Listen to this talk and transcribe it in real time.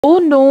Oh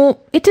no,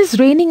 it is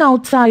raining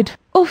outside.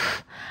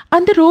 Oof.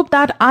 And the rope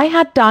that I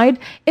had tied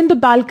in the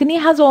balcony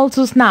has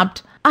also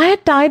snapped. I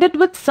had tied it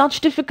with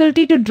such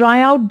difficulty to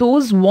dry out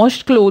those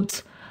washed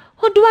clothes.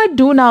 What do I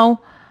do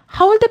now?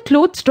 How will the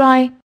clothes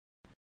dry?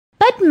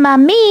 But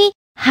Mummy,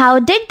 how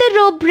did the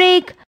rope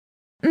break?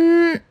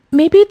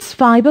 Maybe its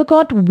fiber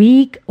got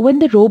weak when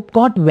the rope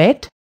got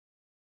wet.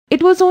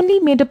 It was only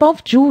made up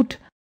of jute.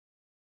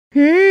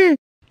 In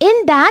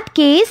that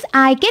case,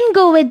 I can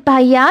go with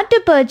Bhaiya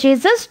to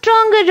purchase a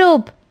stronger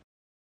rope.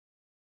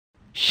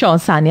 Sure,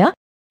 Sanya.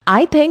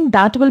 I think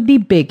that will be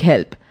big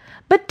help.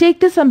 But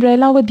take this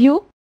umbrella with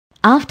you.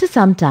 After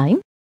some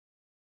time,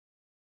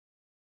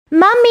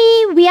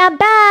 Mummy, we are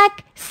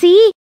back.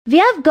 See, we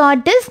have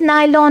got this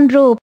nylon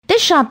rope. The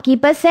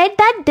shopkeeper said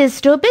that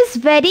this rope is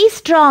very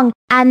strong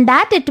and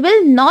that it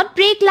will not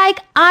break like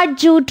our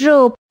jute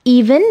rope,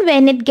 even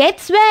when it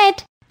gets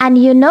wet. And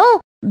you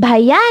know,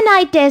 Bhaiya and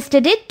I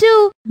tested it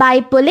too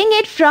by pulling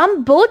it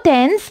from both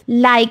ends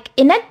like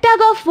in a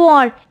tug of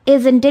war.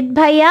 Isn't it,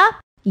 Bhaiya?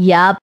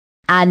 Yup.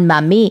 And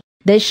Mummy,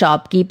 the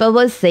shopkeeper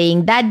was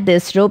saying that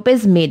this rope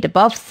is made up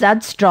of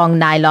such strong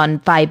nylon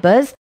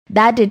fibers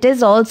that it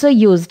is also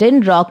used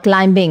in rock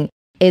climbing.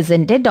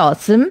 Isn't it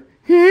awesome?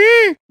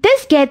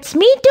 This gets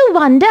me to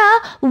wonder,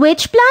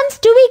 which plants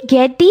do we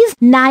get these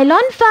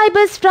nylon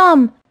fibers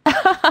from?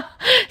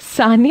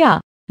 Sanya,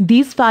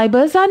 these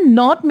fibers are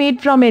not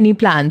made from any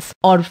plants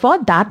or for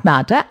that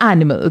matter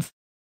animals.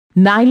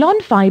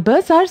 Nylon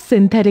fibers are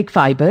synthetic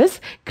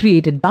fibers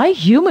created by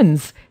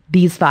humans.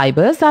 These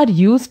fibers are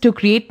used to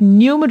create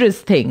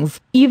numerous things.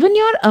 Even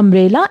your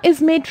umbrella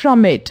is made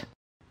from it.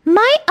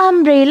 My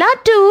umbrella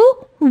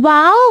too?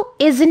 Wow,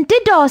 isn't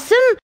it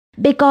awesome?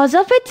 Because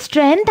of its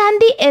strength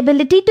and the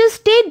ability to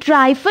stay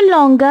dry for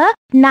longer,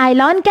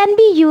 nylon can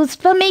be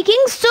used for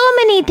making so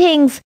many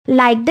things,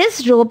 like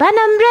this rope and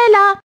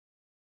umbrella.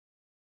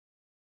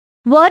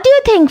 What do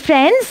you think,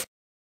 friends?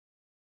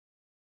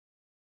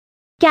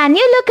 Can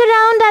you look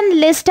around and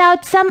list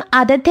out some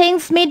other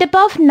things made up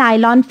of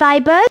nylon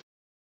fibers?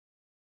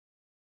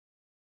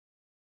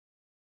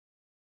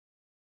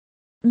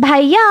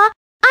 Bhaiya,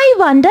 I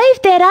wonder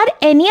if there are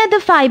any other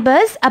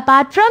fibers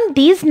apart from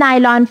these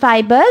nylon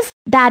fibers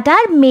that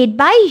are made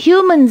by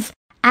humans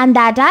and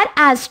that are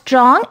as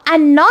strong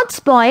and not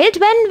spoiled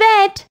when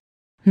wet.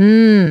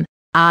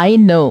 I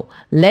know.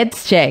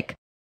 Let's check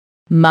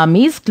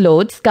Mummy's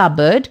clothes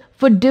cupboard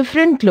for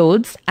different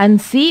clothes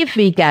and see if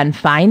we can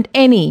find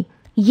any.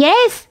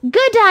 Yes,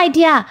 good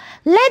idea.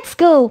 Let's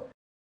go.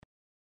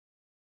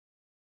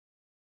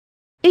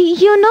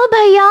 You know,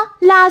 Bhaiya,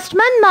 last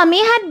month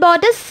Mummy had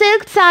bought a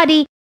silk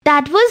sari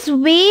that was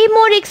way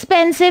more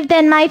expensive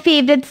than my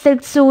favorite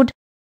silk suit.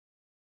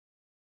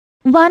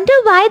 Wonder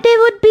why there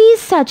would be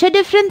such a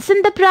difference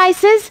in the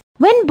prices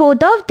when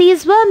both of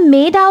these were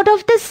made out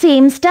of the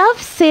same stuff,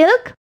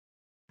 silk?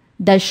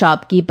 The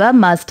shopkeeper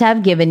must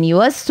have given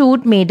you a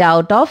suit made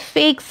out of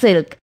fake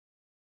silk.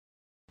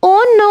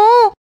 Oh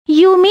no,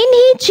 you mean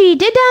he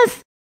cheated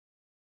us?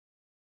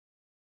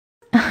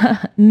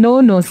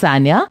 No,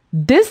 Sanya.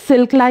 This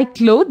silk-like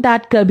cloth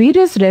that Kabir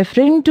is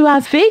referring to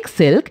as fake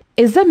silk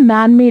is a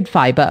man-made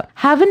fiber.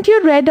 Haven't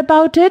you read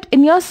about it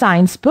in your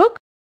science book?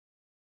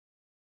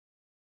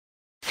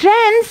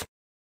 Friends,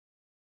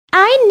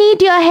 I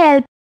need your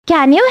help.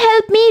 Can you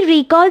help me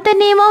recall the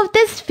name of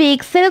this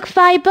fake silk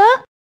fiber?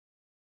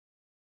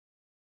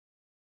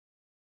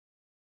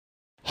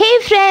 Hey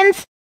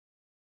friends,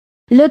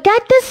 look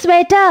at this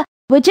sweater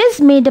which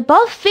is made up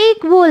of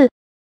fake wool.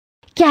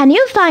 Can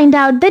you find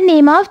out the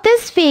name of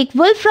this fake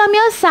wool from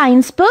your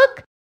science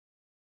book?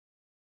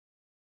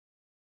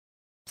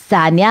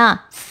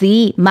 Sanya,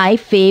 see my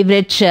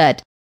favorite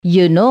shirt.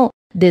 You know,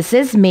 this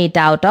is made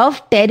out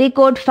of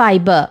terracotta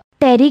fiber.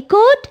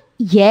 Terracotta?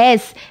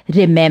 Yes,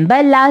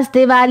 remember last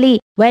Diwali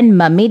when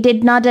Mummy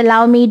did not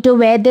allow me to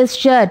wear this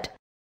shirt?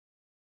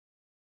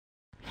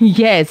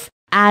 Yes,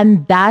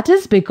 and that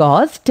is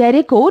because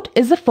terracotta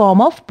is a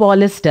form of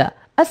polyester,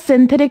 a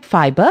synthetic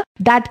fiber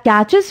that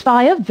catches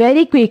fire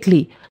very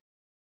quickly.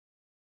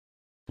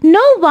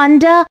 No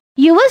wonder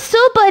you were so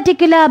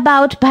particular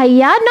about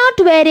Bhaiya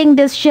not wearing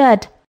this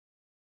shirt.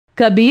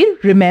 Kabir,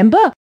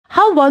 remember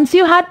how once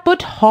you had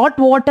put hot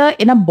water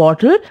in a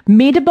bottle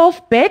made up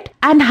of PET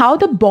and how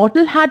the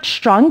bottle had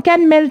shrunk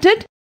and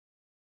melted?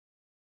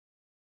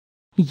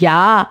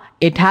 Yeah,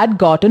 it had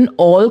gotten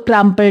all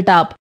crumpled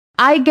up.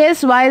 I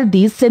guess while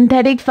these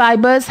synthetic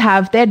fibers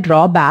have their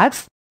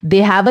drawbacks,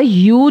 they have a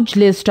huge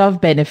list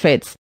of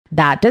benefits.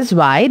 That is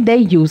why their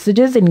usage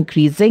is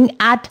increasing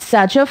at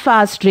such a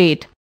fast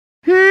rate.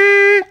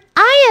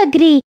 I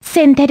agree.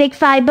 Synthetic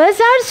fibers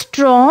are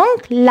strong,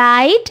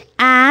 light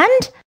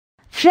and...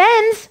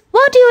 Friends,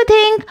 what do you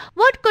think?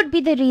 What could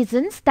be the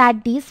reasons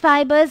that these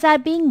fibers are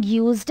being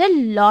used a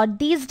lot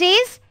these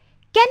days?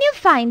 Can you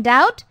find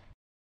out?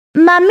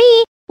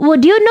 Mummy,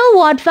 would you know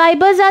what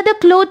fibers are the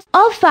clothes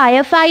of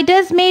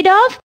firefighters made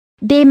of?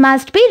 They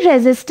must be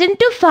resistant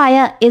to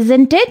fire,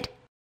 isn't it?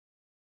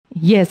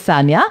 Yes,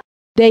 Sanya.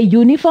 Their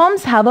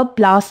uniforms have a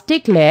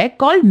plastic layer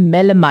called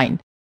melamine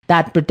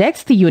that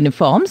protects the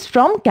uniforms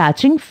from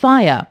catching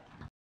fire.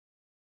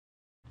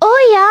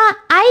 Oh yeah,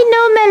 I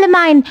know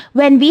melamine.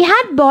 When we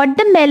had bought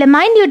the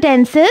melamine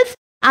utensils,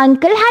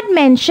 Uncle had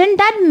mentioned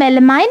that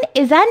melamine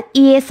is an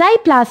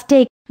ESI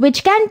plastic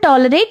which can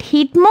tolerate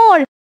heat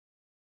more.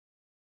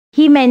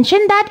 He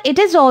mentioned that it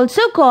is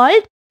also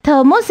called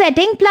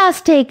thermosetting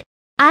plastic.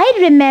 I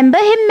remember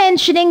him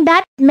mentioning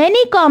that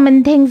many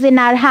common things in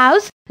our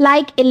house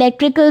like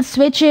electrical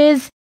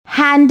switches,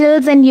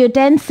 handles and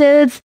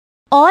utensils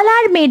all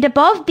are made up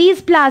of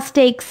these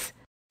plastics.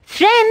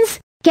 Friends,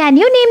 can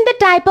you name the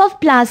type of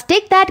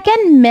plastic that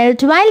can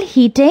melt while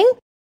heating?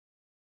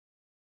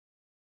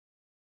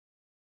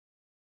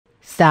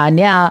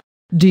 Sanya,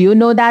 do you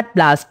know that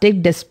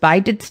plastic,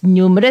 despite its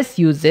numerous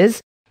uses,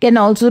 can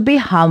also be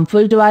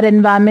harmful to our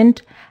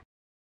environment?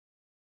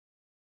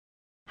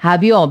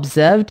 Have you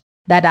observed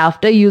that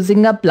after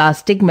using a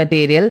plastic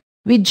material,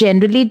 we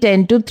generally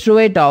tend to throw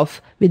it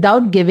off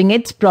without giving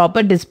its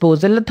proper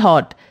disposal a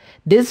thought?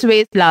 This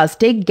way,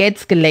 plastic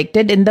gets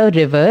collected in the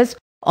rivers,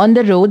 on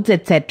the roads,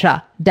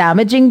 etc.,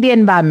 damaging the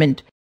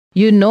environment.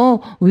 You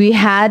know, we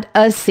had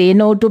a Say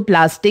No to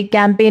Plastic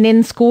campaign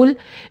in school.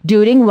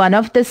 During one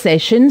of the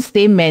sessions,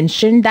 they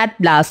mentioned that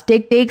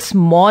plastic takes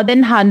more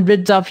than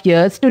hundreds of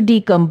years to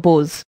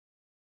decompose.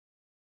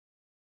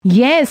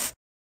 Yes,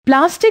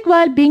 plastic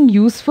while being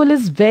useful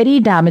is very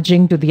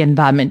damaging to the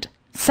environment.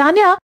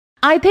 Sanya,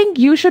 I think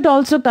you should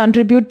also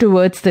contribute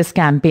towards this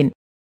campaign.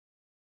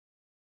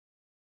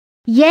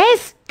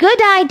 Yes, good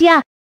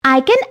idea.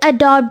 I can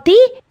adopt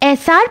the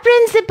SR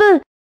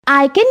principle.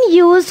 I can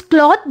use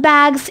cloth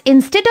bags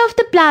instead of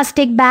the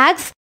plastic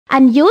bags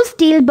and use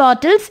steel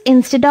bottles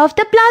instead of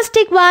the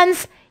plastic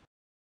ones.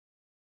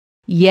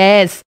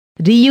 Yes,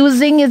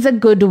 reusing is a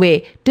good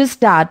way to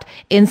start.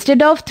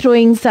 Instead of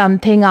throwing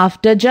something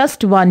after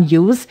just one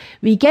use,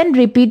 we can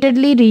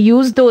repeatedly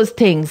reuse those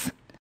things.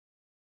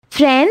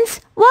 Friends,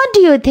 what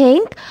do you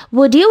think?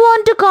 Would you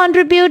want to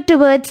contribute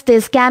towards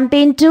this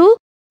campaign too?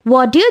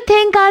 What do you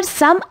think are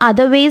some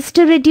other ways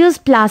to reduce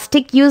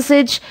plastic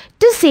usage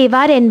to save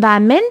our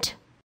environment?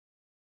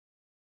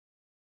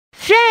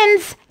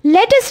 Friends,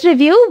 let us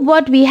review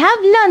what we have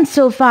learned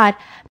so far.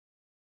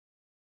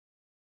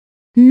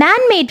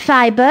 Man-made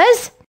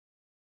fibers,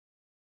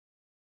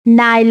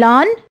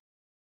 nylon,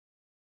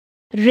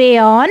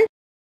 rayon,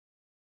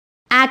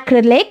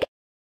 acrylic,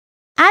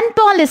 and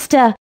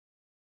polyester.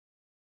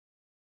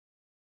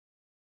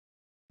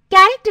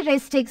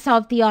 Characteristics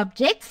of the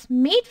objects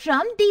made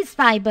from these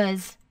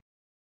fibers.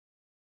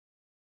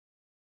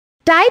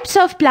 Types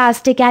of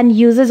plastic and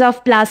uses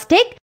of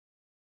plastic.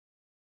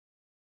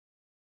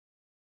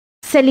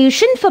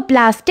 Solution for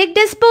plastic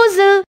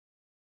disposal.